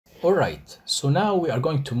All right, so now we are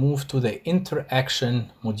going to move to the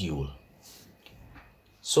interaction module.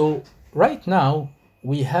 So right now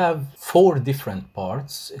we have 4 different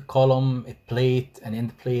parts: a column, a plate, an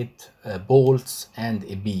end plate, bolts, and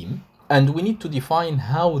a beam. And we need to define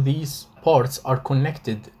how these parts are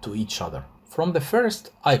connected to each other. From the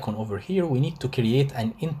first icon over here, we need to create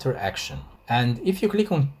an interaction. And if you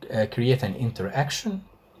click on create an interaction,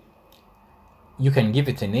 you can give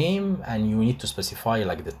it a name and you need to specify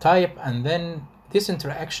like the type, and then this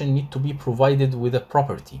interaction need to be provided with a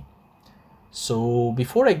property. So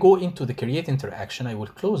before I go into the create interaction, I will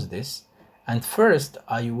close this, and first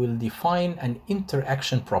I will define an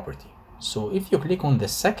interaction property. So if you click on the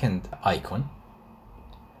second icon,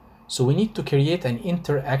 so we need to create an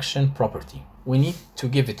interaction property. We need to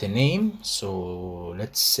give it a name. So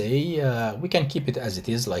let's say we can keep it as it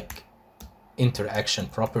is, like interaction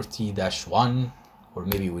property -1, or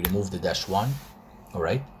maybe we remove the -1. All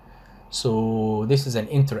right, so this is an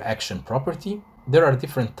interaction property. There are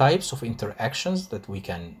different types of interactions that we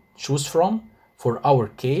can choose from. For our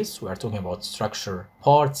case, we are talking about structure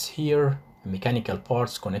parts here, mechanical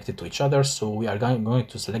parts connected to each other. So we are going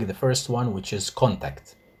to select the first one, which is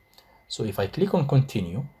contact. So if I click on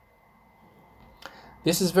continue,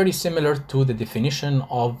 this is very similar to the definition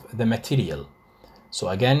of the material. So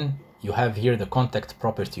again, you have here the contact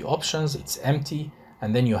property options, it's empty,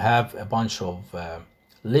 and then you have a bunch of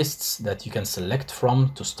lists that you can select from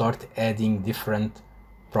to start adding different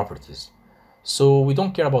properties. So we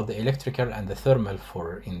don't care about the electrical and the thermal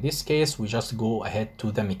for in this case, we just go ahead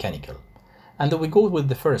to the mechanical. And then we go with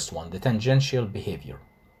the first one, the tangential behavior.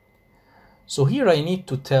 So here I need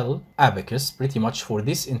to tell ABAQUS pretty much for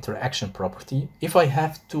this interaction property, if I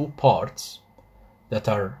have 2 parts that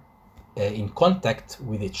are in contact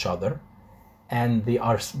with each other and they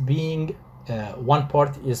are being one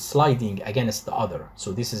part is sliding against the other,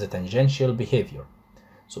 so this is a tangential behavior.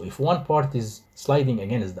 So if one part is sliding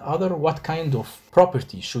against the other, what kind of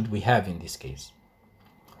property should we have in this case?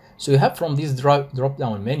 So you have from this drop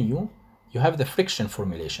down menu, you have the friction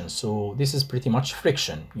formulation. So this is pretty much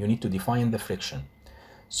friction. You need to define the friction.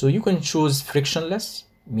 So you can choose frictionless,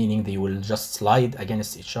 meaning they will just slide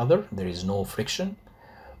against each other, there is no friction.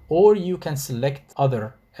 Or you can select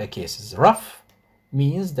other cases. Rough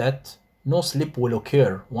means that no slip will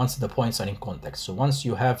occur once the points are in contact. So once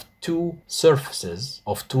you have 2 surfaces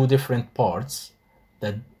of 2 different parts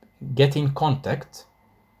that get in contact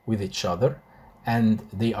with each other and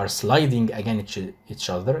they are sliding against each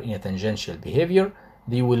other in a tangential behavior,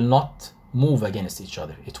 they will not move against each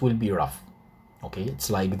other. It will be rough. Okay, it's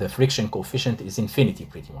like the friction coefficient is infinity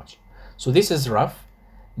pretty much. So this is rough.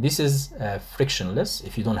 This is frictionless,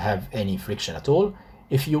 if you don't have any friction at all.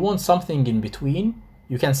 If you want something in between,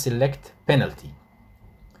 you can select penalty.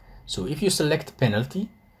 So if you select penalty,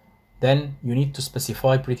 then you need to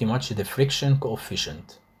specify pretty much the friction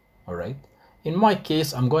coefficient. All right. In my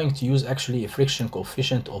case, I'm going to use actually a friction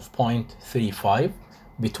coefficient of 0.35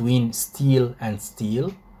 between steel and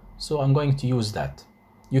steel. So I'm going to use that.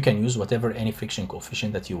 You can use whatever any friction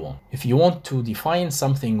coefficient that you want. If you want to define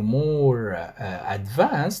something more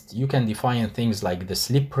advanced, you can define things like the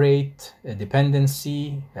slip rate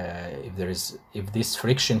dependency. If this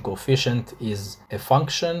friction coefficient is a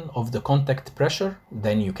function of the contact pressure,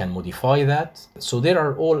 then you can modify that. So there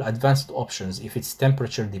are all advanced options. If it's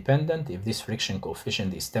temperature dependent, if this friction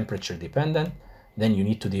coefficient is temperature dependent, then you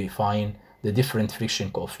need to define the different friction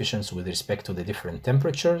coefficients with respect to the different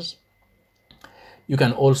temperatures. You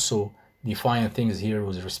can also define things here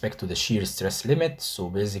with respect to the shear stress limit. So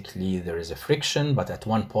basically there is a friction, but at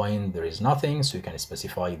one point there is nothing. So you can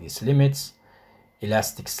specify these limits.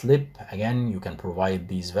 Elastic slip, again, you can provide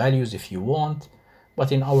these values if you want.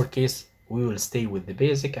 But in our case, we will stay with the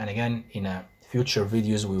basic. And again, in future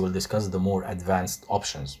videos, we will discuss the more advanced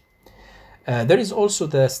options. There is also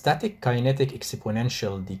the static kinetic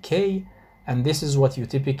exponential decay. And this is what you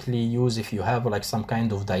typically use if you have like some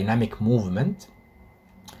kind of dynamic movement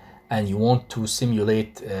and you want to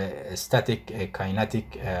simulate a static kinetic.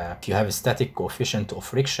 If you have a static coefficient of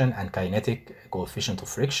friction and kinetic coefficient of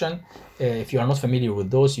friction, if you are not familiar with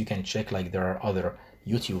those, you can check, like there are other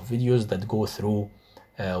YouTube videos that go through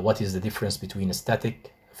what is the difference between a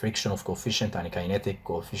static friction of coefficient and a kinetic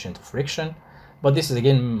coefficient of friction. But this is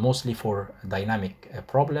again mostly for dynamic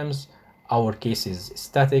problems. Our case is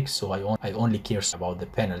static, so I only care about the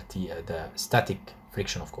penalty, the static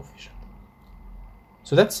friction of coefficient.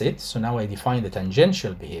 So that's it. So now I define the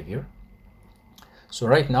tangential behavior. So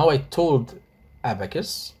right now I told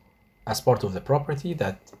ABAQUS as part of the property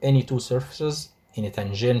that any 2 surfaces in a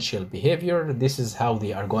tangential behavior, this is how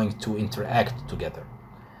they are going to interact together.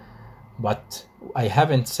 but I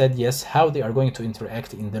haven't said yes how they are going to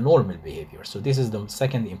interact in the normal behavior. So this is the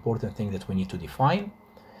second important thing that we need to define.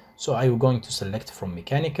 So I'm going to select from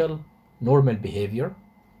mechanical, normal behavior.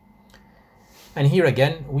 And here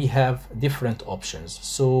again, we have different options.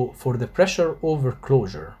 So for the pressure over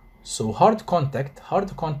closure, so hard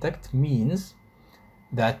contact means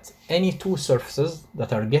that any two surfaces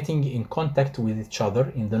that are getting in contact with each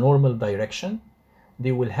other in the normal direction,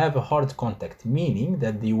 they will have a hard contact, meaning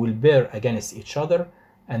that they will bear against each other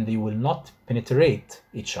and they will not penetrate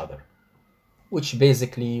each other, which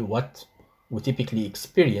basically what we typically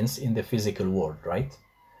experience in the physical world, right?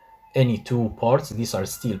 Any two parts, these are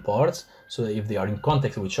steel parts, so if they are in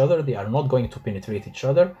contact with each other, they are not going to penetrate each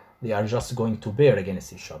other, they are just going to bear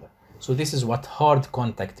against each other. So this is what hard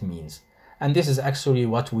contact means. And this is actually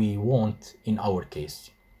what we want in our case.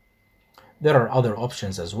 There are other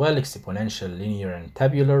options as well, exponential, linear, and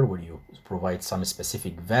tabular, where you provide some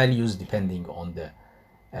specific values depending on the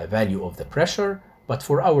value of the pressure. But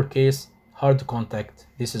for our case, hard contact,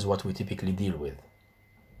 this is what we typically deal with.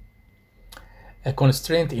 A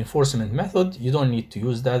constraint enforcement method, you don't need to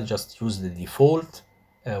use that, just use the default,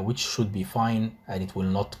 which should be fine and it will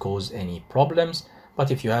not cause any problems. But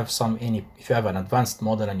if you have if you have an advanced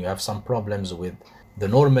model and you have some problems with the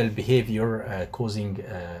normal behavior causing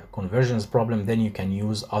conversions problem, then you can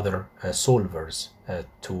use other solvers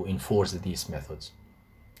to enforce these methods.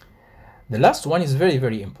 The last one is very,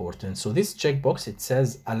 very important. So this checkbox, it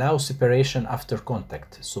says allow separation after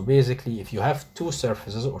contact. So basically, if you have two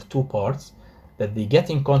surfaces or two parts that they get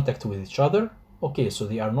in contact with each other, okay, so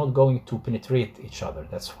they are not going to penetrate each other,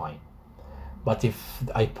 that's fine. But if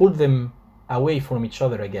I pull them away from each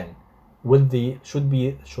other again, should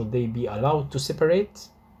they be allowed to separate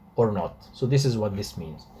or not? So this is what this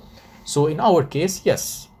means. So in our case,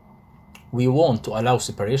 yes, we want to allow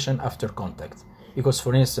separation after contact, because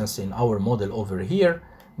for instance, in our model over here,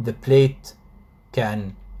 the plate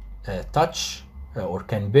can touch or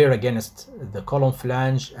can bear against the column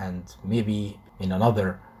flange, and maybe in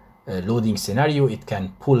another loading scenario, it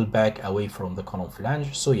can pull back away from the column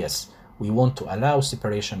flange. So yes, we want to allow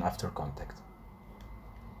separation after contact.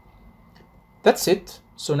 That's it.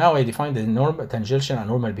 So now I defined the normal, tangential, and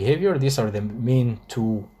normal behavior. These are the main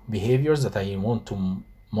two behaviors that I want to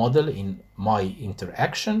model in my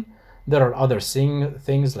interaction. There are other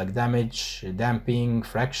things like damage, damping,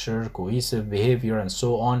 fracture, cohesive behavior, and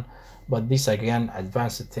so on. But these again,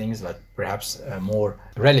 advanced things that perhaps more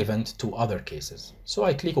relevant to other cases. So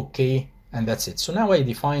I click OK, and that's it. So now I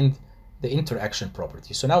defined the interaction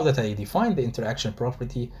property. So now that I defined the interaction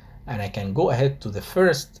property, and I can go ahead to the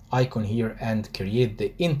first icon here and create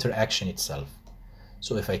the interaction itself.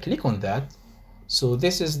 So if I click on that, so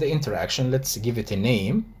this is the interaction. Let's give it a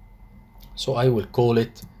name. So I will call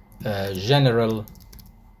it general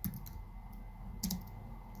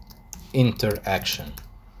interaction.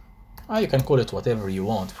 You can call it whatever you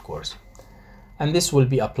want, of course. And this will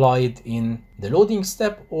be applied in the loading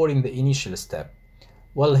step or in the initial step.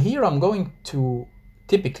 Well, here I'm going to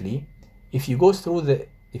typically, if you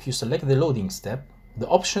select the loading step, the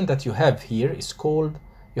option that you have here is called,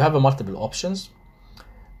 you have multiple options,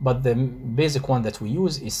 but the basic one that we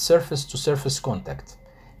use is surface to surface contact.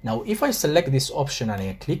 Now, if I select this option and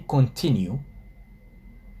I click continue,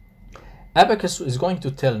 ABAQUS is going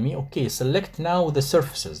to tell me, okay, select now the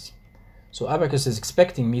surfaces. So ABAQUS is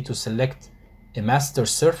expecting me to select a master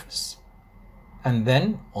surface and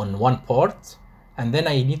then on one part, and then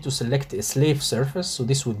I need to select a slave surface. So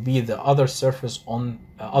this would be the other surface on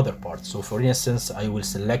other part. So for instance, I will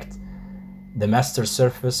select the master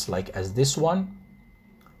surface like as this one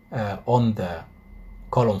on the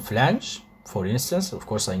column flange. For instance, of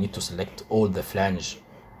course, I need to select all the flange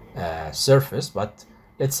surface, but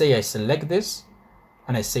let's say I select this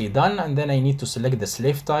and I say done, and then I need to select the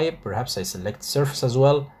slave type. Perhaps I select surface as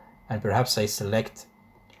well, and perhaps I select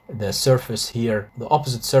the surface here, the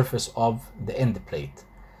opposite surface of the end plate.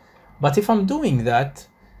 But if I'm doing that,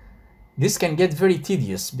 this can get very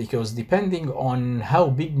tedious, because depending on how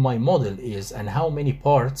big my model is and how many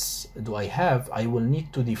parts do I have, I will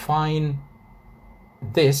need to define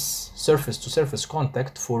this surface to surface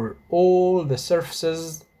contact for all the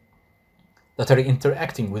surfaces that are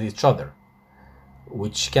interacting with each other,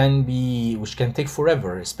 which can take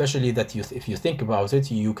forever, especially that if you think about it,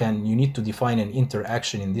 you need to define an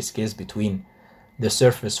interaction in this case between the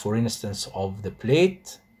surface, for instance, of the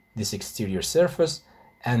plate, this exterior surface,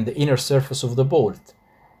 and the inner surface of the bolt.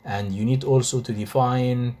 And you need also to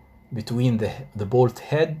define between the bolt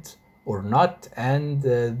head or nut and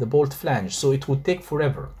the bolt flange. So it would take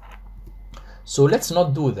forever. So let's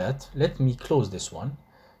not do that. Let me close this one.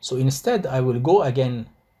 So instead, I will go again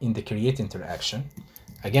in the create interaction.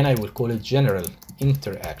 Again, I will call it general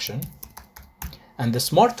interaction. And the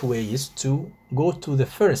smart way is to go to the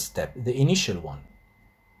first step, the initial one.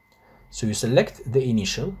 So you select the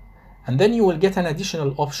initial, and then you will get an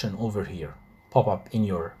additional option over here, pop up in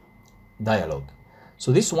your dialog.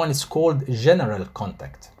 So this one is called general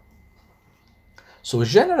contact. So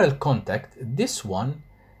general contact, this one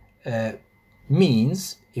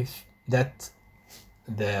means that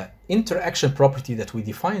the interaction property that we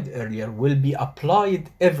defined earlier will be applied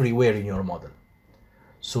everywhere in your model.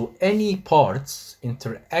 So any parts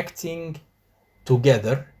interacting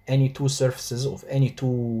together, any two surfaces of any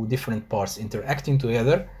two different parts interacting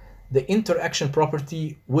together, the interaction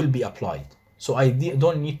property will be applied. So I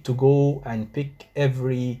don't need to go and pick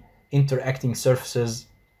every interacting surfaces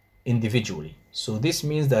individually. So this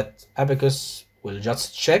means that ABAQUS will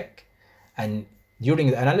just check, and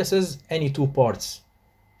during the analysis, any two parts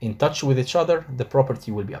in touch with each other, the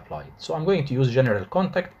property will be applied. So I'm going to use general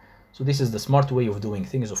contact. So this is the smart way of doing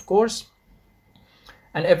things, of course.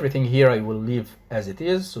 And everything here I will leave as it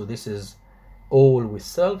is. So this is all with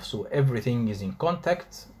self. So everything is in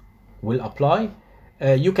contact will apply.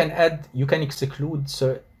 You can add, you can exclude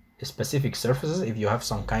specific surfaces if you have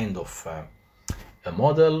some kind of a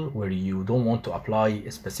model where you don't want to apply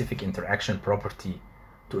a specific interaction property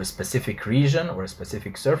to a specific region or a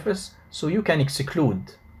specific surface. So you can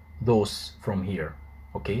exclude those from here,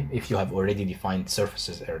 okay, if you have already defined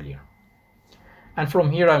surfaces earlier. And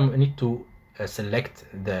from here I need to select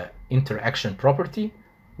the interaction property,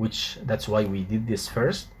 which that's why we did this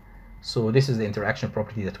first. So this is the interaction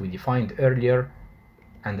property that we defined earlier,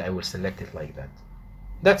 and I will select it like that.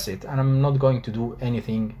 That's it, and I'm not going to do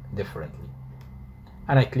anything differently.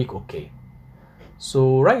 And I click OK.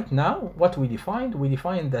 So right now, what we defined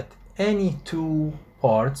that any two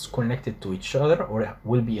parts connected to each other or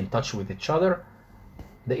will be in touch with each other,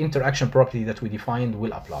 the interaction property that we defined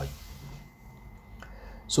will apply.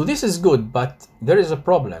 So this is good, but there is a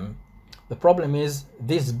problem. The problem is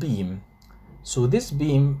this beam. So this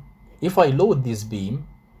beam, if I load this beam,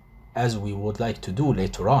 as we would like to do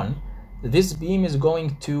later on, this beam is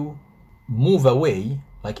going to move away,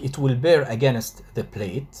 like it will bear against the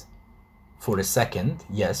plate for a second,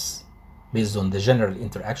 yes, based on the general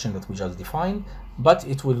interaction that we just defined, but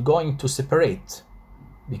it will going to separate,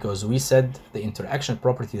 because we said the interaction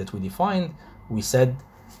property that we defined, we said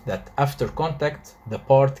that after contact, the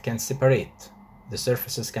part can separate, the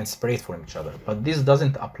surfaces can separate from each other, but this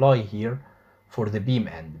doesn't apply here for the beam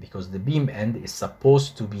end, because the beam end is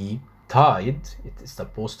supposed to be tied, it is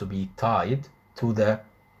supposed to be tied to the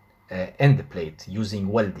end plate using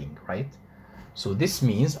welding, right? So this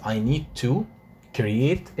means I need to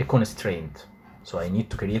create a constraint. So I need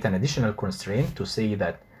to create an additional constraint to say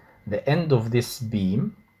that the end of this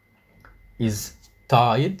beam is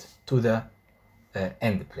tied to the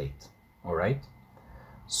end plate, all right?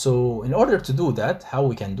 So in order to do that, how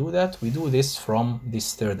we can do that? We do this from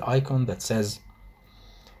this third icon that says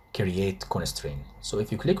create constraint. So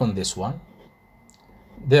if you click on this one,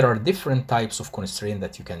 there are different types of constraint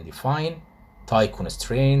that you can define: tie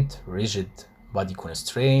constraint, rigid body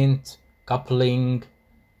constraint, coupling,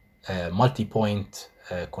 multi-point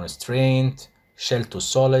constraint, shell to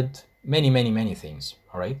solid, many things,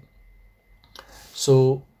 all right?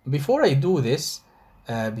 So before I do this,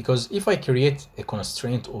 because if I create a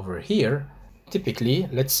constraint over here, typically,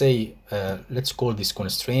 let's say, let's call this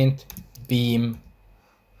constraint beam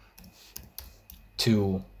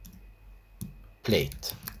to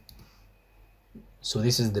plate. So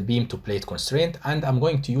this is the beam to plate constraint, and I'm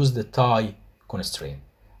going to use the tie constraint,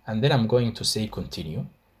 and then I'm going to say continue.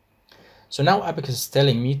 So now ABAQUS is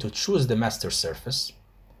telling me to choose the master surface.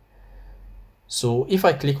 So if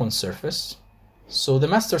I click on surface, so the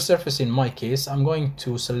master surface in my case, I'm going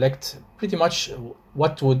to select pretty much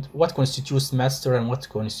what constitutes master and what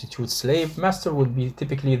constitutes slave. Master would be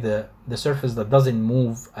typically the surface that doesn't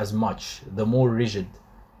move as much, the more rigid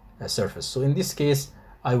surface. So in this case,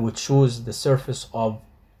 I would choose the surface of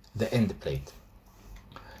the end plate.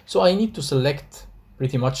 So I need to select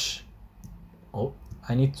pretty much,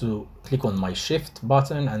 I need to click on my shift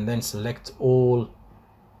button and then select all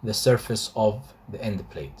the surface of the end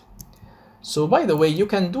plate. So by the way, you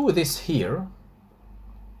can do this here,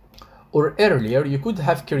 or earlier you could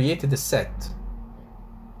have created a set,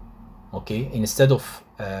 okay, instead of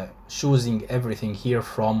choosing everything here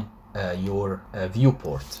from your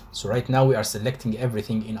viewport. So right now we are selecting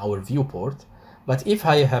everything in our viewport, but if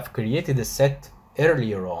I have created a set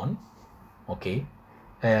earlier on, okay,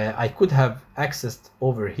 I could have accessed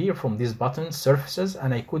over here from this button surfaces,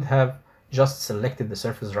 and I could have just selected the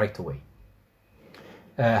surface right away.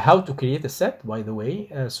 How to create a set, by the way.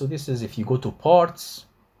 So this is if you go to parts.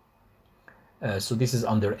 So this is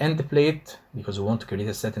under end plate, because we want to create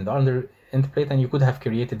a set in the under end plate, and you could have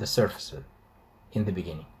created the surface in the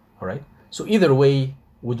beginning. All right. So either way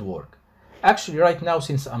would work. Actually, right now,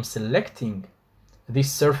 since I'm selecting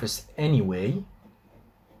this surface anyway,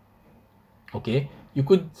 okay, you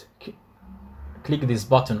could click this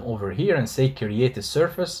button over here and say create a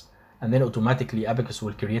surface, and then automatically ABAQUS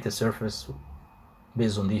will create a surface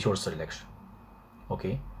based on your selection.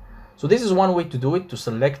 Okay, so this is one way to do it, to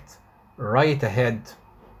select right ahead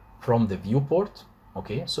from the viewport.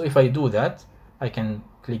 Okay, so if I do that, I can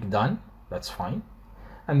click done, that's fine.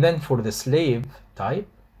 And then for the slave type,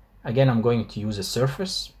 again, I'm going to use a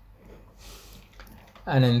surface.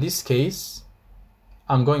 And in this case,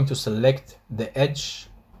 I'm going to select the edge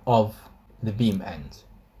of the beam end.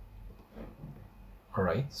 All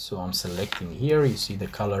right, so I'm selecting here, you see the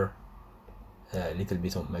color, a little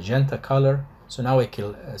bit of magenta color. So now I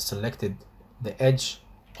selected the edge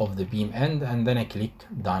of the beam end, and then I click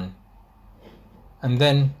done. And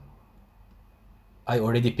then I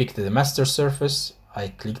already picked the master surface. I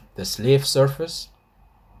clicked the slave surface.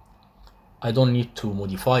 I don't need to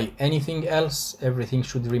modify anything else. Everything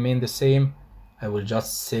should remain the same. I will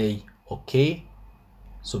just say OK.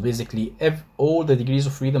 So basically all the degrees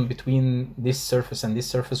of freedom between this surface and this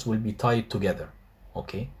surface will be tied together.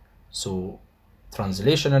 Okay, so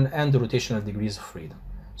translational and rotational degrees of freedom.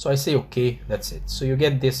 So I say OK, that's it. So you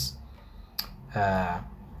get this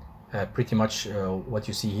pretty much what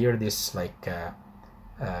you see here, this like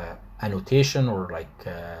annotation or like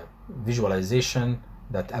visualization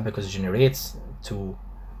that ABAQUS generates to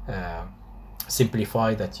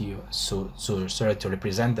simplify that to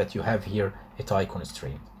represent that you have here a tie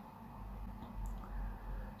constraint.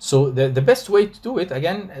 So the best way to do it,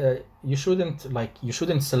 again, you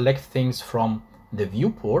shouldn't select things from the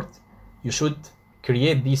viewport. You should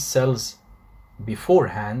create these cells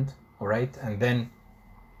beforehand, all right, and then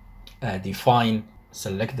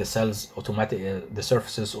select the cells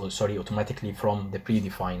automatically from the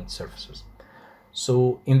predefined surfaces.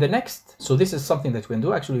 So this is something that we can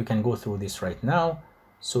do. Actually, we can go through this right now.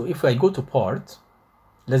 So if I go to part,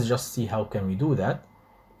 let's just see how can we do that.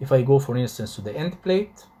 If I go, for instance, to the end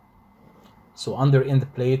plate, so under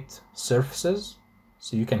end plate surfaces,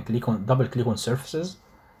 so you can double click on surfaces,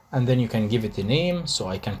 and then you can give it a name. So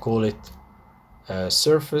I can call it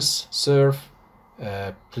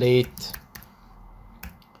plate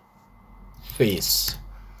face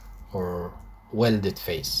or welded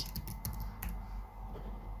face,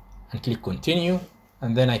 and click continue.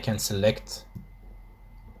 And then I can select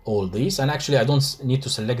all these, and actually I don't need to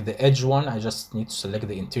select the edge one, I just need to select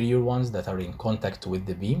the interior ones that are in contact with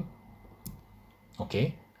the beam.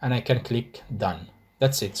 Okay, and I can click done.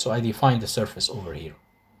 That's it. So I defined the surface over here.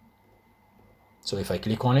 So if I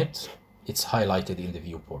click on it, it's highlighted in the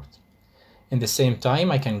viewport. In the same time,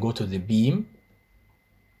 I can go to the beam.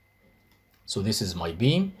 So this is my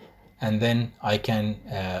beam, and then I can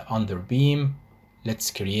under beam, let's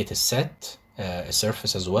create a set, a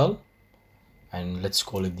surface as well, and let's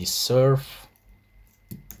call it the surf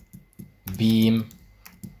beam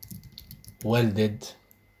welded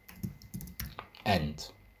end.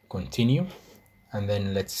 Continue, and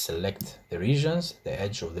then let's select the regions, the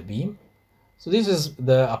edge of the beam. So this is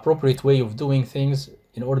the appropriate way of doing things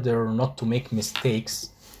in order not to make mistakes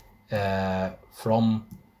from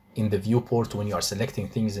in the viewport when you are selecting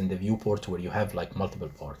things in the viewport where you have like multiple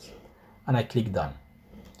parts. And I click done.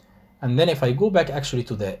 And then if I go back actually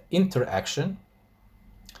to the interaction,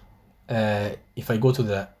 if I go to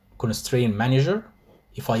the constraint manager,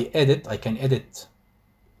 if I edit, I can edit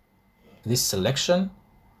this selection,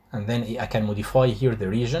 and then I can modify here the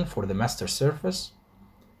region for the master surface.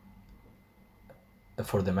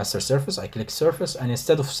 For the master surface, I click surface, and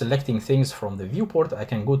instead of selecting things from the viewport, I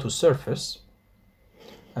can go to surface,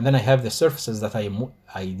 and then I have the surfaces that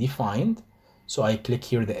I defined. So I click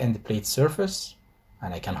here the end plate surface,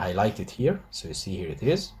 and I can highlight it here. So you see here it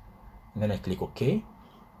is, and then I click OK.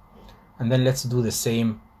 And then let's do the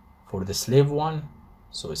same for the slave one.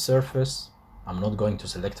 So a surface, I'm not going to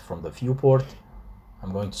select from the viewport.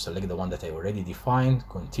 I'm going to select the one that I already defined,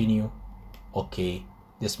 continue, OK,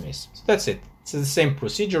 dismiss. So that's it. It's the same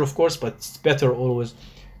procedure, of course, but it's better always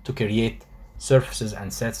to create surfaces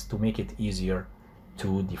and sets to make it easier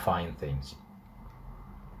to define things.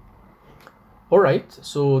 All right,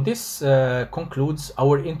 so this concludes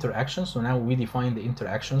our interaction. So now we define the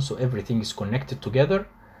interaction, so everything is connected together.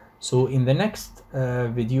 So in the next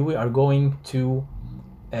video, we are going to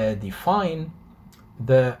define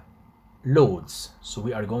the loads. So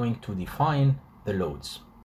we are going to define the loads.